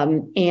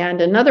 And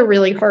another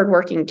really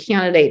hardworking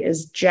candidate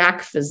is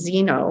Jack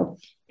Fazzino.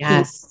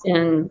 Yes, he's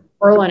in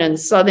Berlin and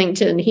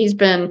Southington. He's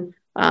been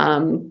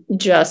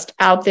just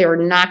out there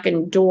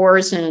knocking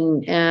doors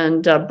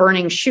and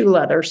burning shoe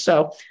leather.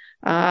 So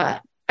I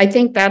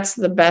think that's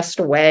the best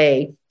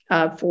way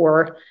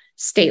for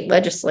state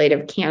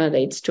legislative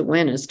candidates to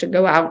win, is to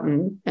go out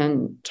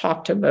and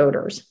talk to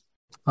voters.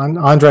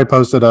 Andre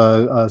posted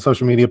a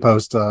social media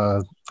post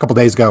a couple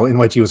days ago in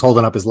which he was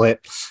holding up his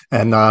lit,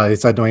 and he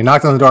said, when he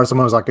knocked on the door,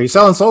 someone was like, "Are you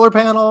selling solar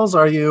panels?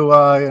 Are you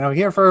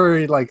here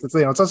for like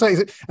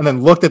and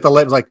then looked at the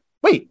lit and was like,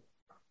 "Wait,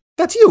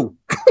 that's you."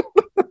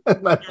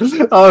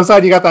 All of a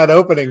sudden you got that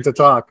opening to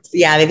talk.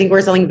 Yeah, they think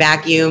we're selling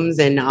vacuums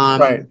and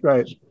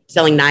right,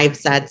 selling knife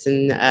sets,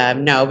 and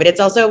no, but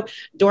it's also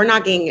door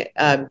knocking.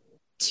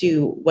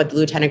 To what the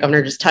lieutenant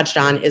governor just touched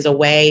on, is a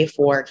way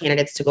for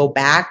candidates to go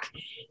back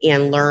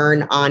and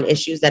learn on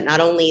issues that not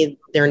only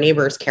their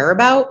neighbors care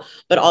about,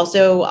 but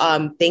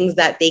also things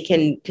that they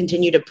can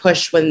continue to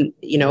push when,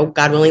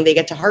 God willing, they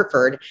get to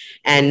Hartford,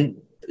 and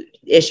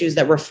issues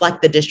that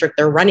reflect the district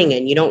they're running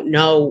in. You don't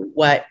know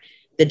what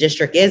the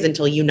district is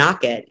until you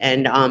knock it.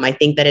 And I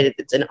think that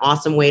it's an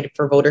awesome way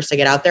for voters to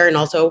get out there, and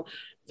also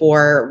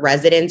for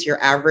residents,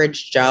 your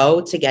average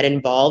Joe, to get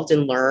involved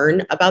and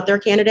learn about their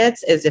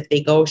candidates, is if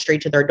they go straight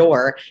to their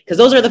door, because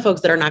those are the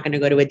folks that are not going to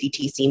go to a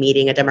DTC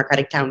meeting, a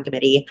Democratic Town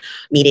Committee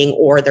meeting,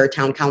 or their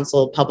town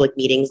council public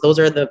meetings. Those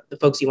are the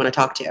folks you want to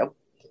talk to.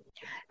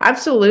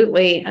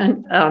 Absolutely.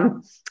 And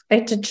I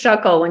had to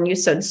chuckle when you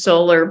said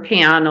solar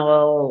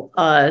panel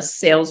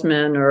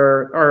salesman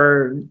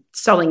or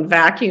selling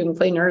vacuum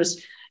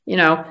cleaners.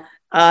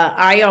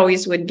 I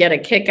always would get a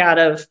kick out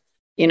of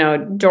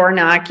door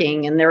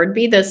knocking, and there would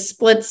be this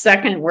split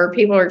second where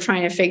people are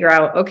trying to figure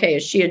out, okay,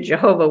 is she a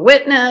Jehovah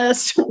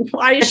Witness?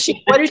 What is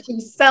she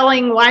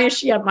selling? Why is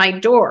she at my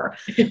door?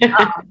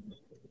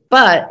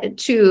 But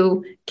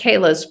to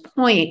Kayla's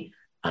point,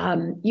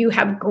 you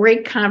have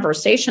great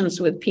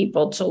conversations with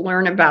people to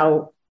learn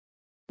about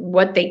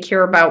what they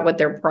care about, what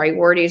their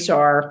priorities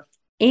are.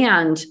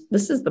 And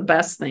this is the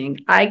best thing.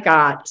 I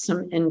got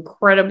some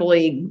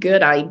incredibly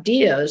good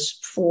ideas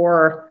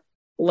for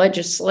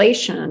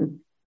legislation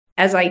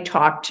as I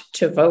talked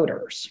to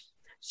voters.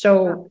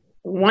 So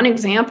one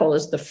example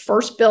is the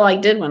first bill I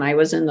did when I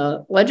was in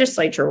the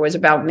legislature was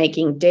about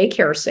making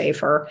daycare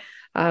safer.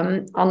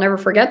 I'll never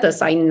forget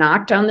this. I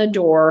knocked on the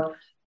door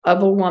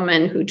of a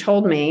woman who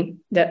told me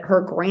that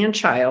her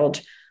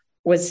grandchild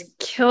was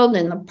killed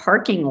in the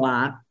parking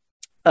lot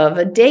of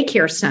a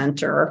daycare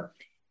center.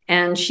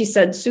 And she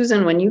said,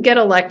 "Susan, when you get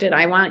elected,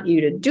 I want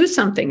you to do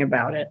something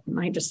about it." And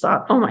I just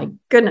thought, oh my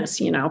goodness,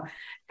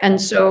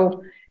 And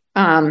so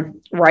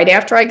right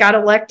after I got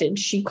elected,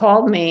 she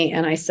called me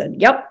and I said,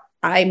 "Yep,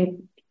 I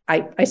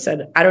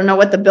said, I don't know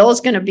what the bill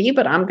is going to be,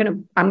 but I'm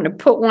going to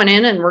put one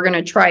in and we're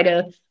going to try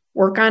to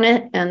work on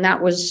it." And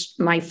that was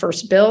my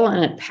first bill,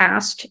 and it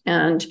passed,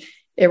 and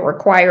it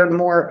required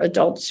more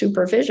adult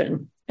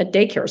supervision at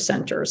daycare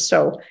centers.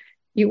 So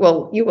you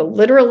will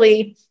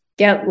literally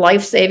get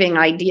life-saving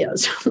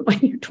ideas when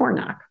you door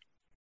knock.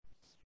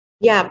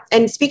 Yeah.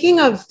 And speaking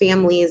of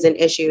families and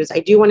issues, I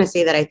do want to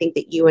say that I think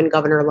that you and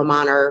Governor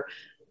Lamont are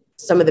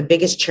some of the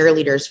biggest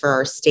cheerleaders for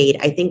our state.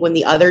 I think when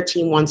the other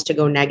team wants to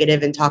go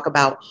negative and talk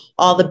about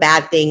all the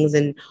bad things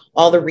and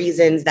all the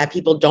reasons that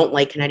people don't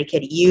like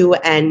Connecticut, you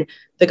and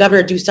the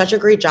governor do such a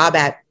great job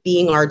at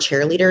being our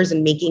cheerleaders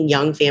and making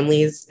young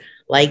families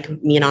like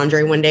me and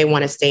Andre one day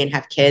want to stay and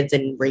have kids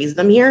and raise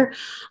them here.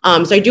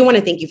 So I do want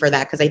to thank you for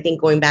that, because I think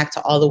going back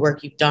to all the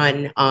work you've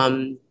done,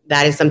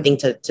 that is something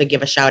to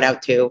give a shout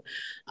out to.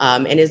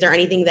 And is there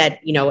anything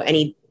that,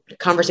 any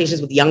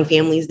conversations with young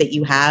families that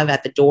you have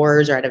at the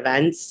doors or at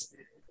events?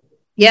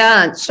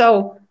 Yeah.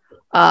 So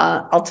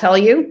I'll tell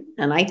you,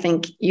 and I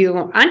think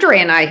Andre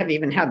and I have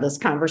even had this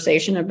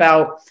conversation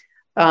about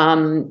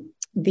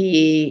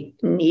the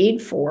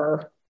need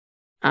for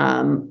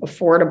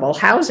affordable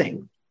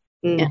housing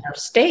in our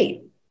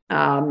state.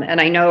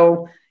 And I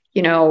know,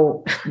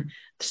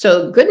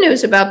 so good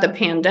news about the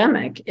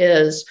pandemic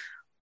is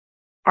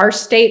our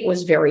state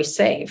was very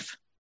safe.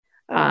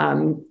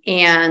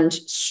 And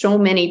so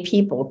many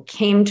people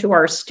came to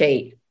our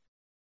state.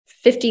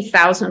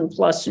 50,000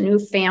 plus new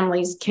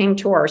families came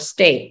to our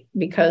state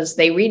because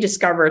they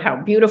rediscovered how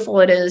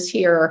beautiful it is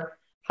here,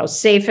 how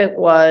safe it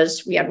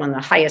was. We had one of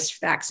the highest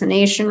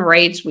vaccination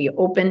rates. We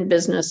opened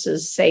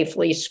businesses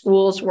safely.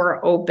 Schools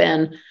were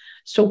open.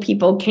 So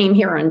people came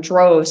here in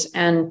droves.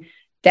 And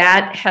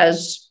that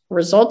has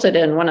resulted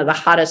in one of the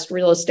hottest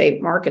real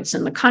estate markets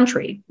in the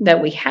country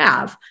that we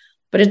have.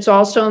 But it's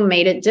also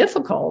made it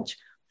difficult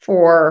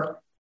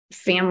for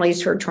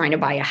families who are trying to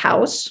buy a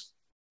house,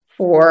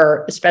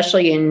 for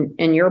especially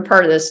in your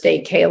part of the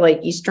state,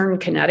 Kayla, Eastern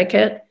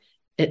Connecticut.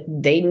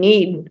 They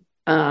need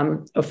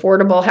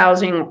affordable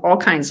housing, all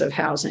kinds of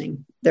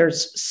housing.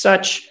 There's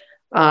such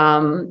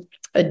a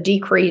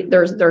decrease.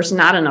 There's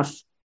not enough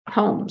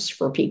homes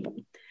for people.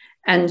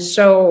 And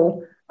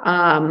so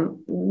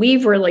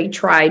we've really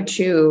tried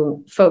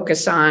to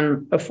focus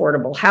on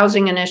affordable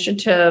housing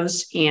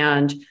initiatives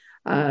and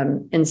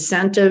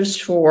incentives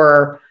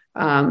for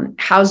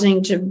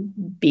housing to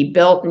be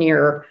built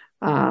near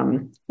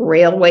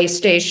railway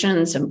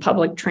stations and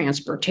public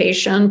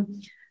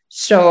transportation.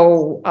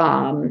 So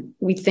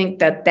we think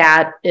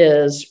that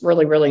is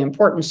really, really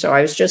important. So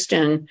I was just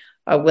in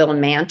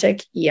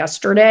Willimantic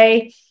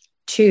yesterday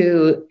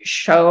to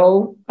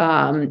show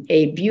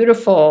a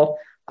beautiful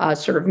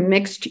sort of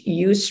mixed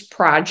use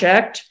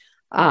project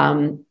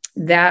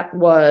that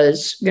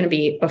was going to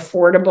be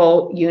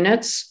affordable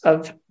units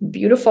of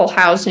beautiful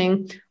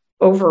housing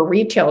over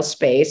retail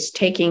space,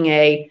 taking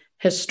a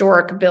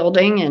historic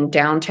building in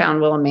downtown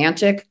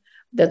Willimantic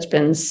that's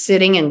been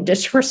sitting in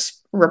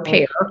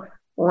disrepair,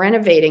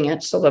 renovating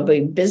it so there'll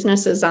be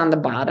businesses on the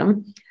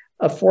bottom,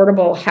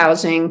 affordable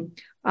housing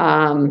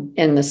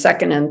in the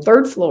second and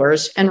third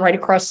floors. And right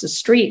across the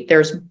street,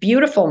 there's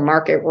beautiful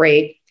market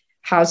rate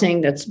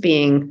housing that's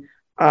being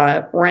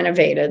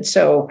renovated.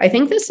 So I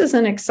think this is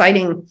an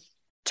exciting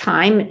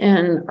time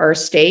in our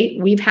state.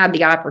 We've had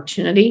the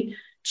opportunity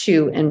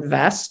to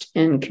invest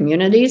in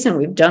communities, and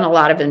we've done a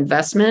lot of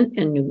investment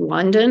in New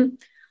London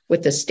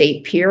with the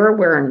State Pier,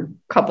 where in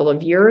a couple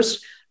of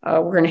years,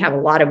 we're going to have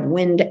a lot of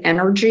wind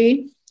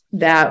energy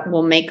that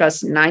will make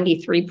us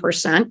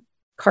 93%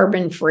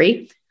 carbon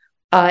free.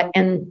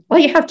 And all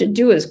you have to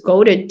do is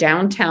go to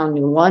downtown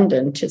New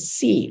London to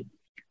see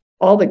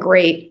all the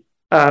great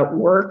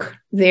work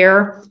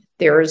there.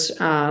 There's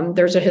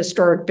a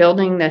historic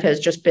building that has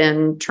just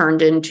been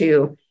turned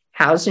into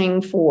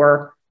housing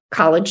for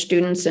college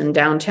students in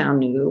downtown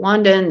New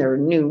London. There are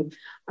new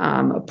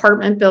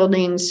apartment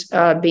buildings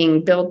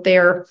being built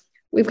there.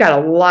 We've got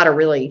a lot of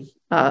really,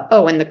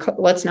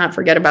 let's not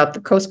forget about the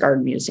Coast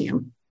Guard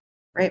Museum.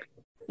 Right.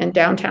 In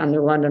downtown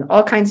New London,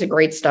 all kinds of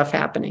great stuff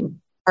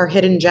happening. Our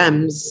hidden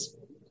gems.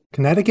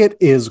 Connecticut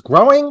is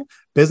growing.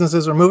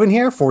 Businesses are moving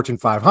here. Fortune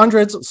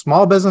 500s.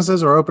 Small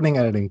businesses are opening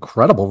at an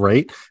incredible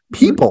rate.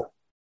 People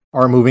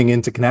are moving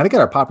into Connecticut.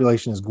 Our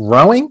population is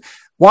growing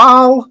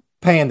while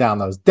paying down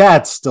those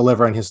debts,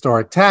 delivering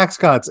historic tax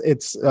cuts.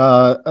 It's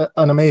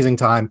an amazing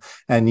time.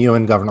 And you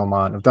and Governor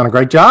Lamont have done a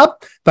great job.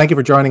 Thank you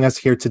for joining us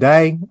here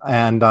today.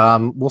 And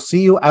we'll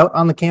see you out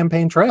on the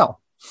campaign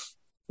trail.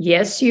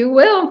 Yes, you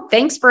will.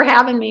 Thanks for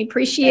having me.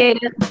 Appreciate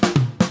it.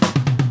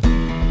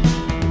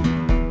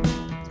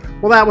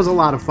 Well, that was a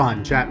lot of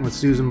fun chatting with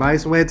Susan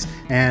Bysiewicz,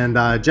 and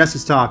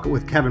Jesse's talk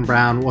with Kevin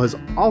Brown was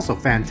also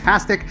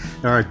fantastic.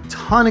 There are a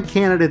ton of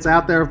candidates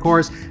out there, of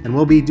course, and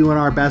we'll be doing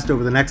our best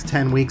over the next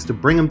 10 weeks to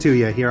bring them to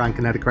you here on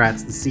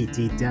Connecticrats, the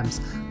CT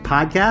Dems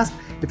podcast.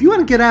 If you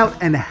want to get out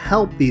and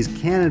help these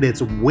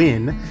candidates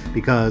win,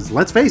 because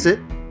let's face it,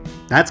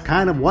 that's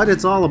kind of what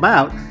it's all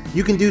about,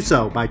 you can do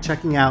so by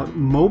checking out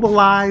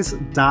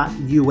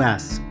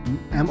mobilize.us,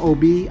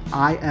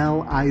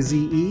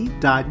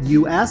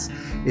 mobilize.us.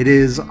 It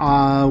is a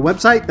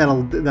website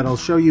that'll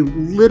show you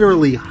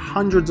literally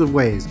hundreds of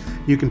ways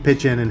you can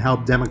pitch in and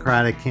help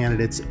Democratic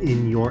candidates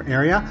in your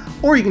area.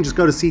 Or you can just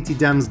go to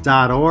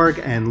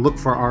ctdems.org and look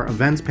for our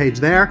events page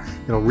there.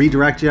 It'll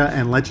redirect you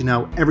and let you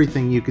know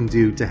everything you can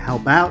do to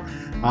help out.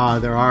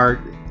 There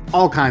are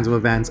all kinds of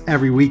events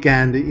every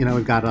weekend. You know,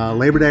 we've got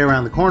Labor Day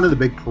around the corner, the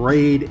big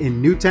parade in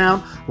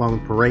Newtown, along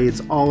with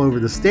parades all over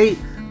the state.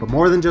 But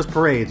more than just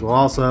parades, we'll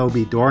also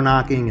be door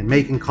knocking and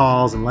making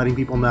calls and letting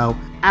people know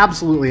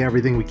absolutely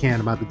everything we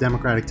can about the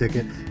Democratic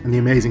ticket and the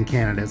amazing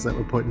candidates that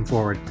we're putting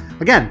forward.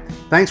 Again,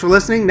 thanks for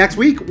listening. Next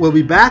week, we'll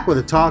be back with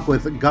a talk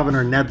with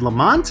Governor Ned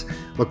Lamont.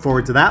 Look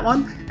forward to that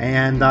one.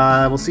 And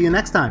we'll see you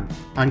next time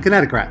on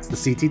Connecticrats, the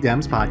CT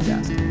Dems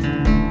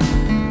podcast.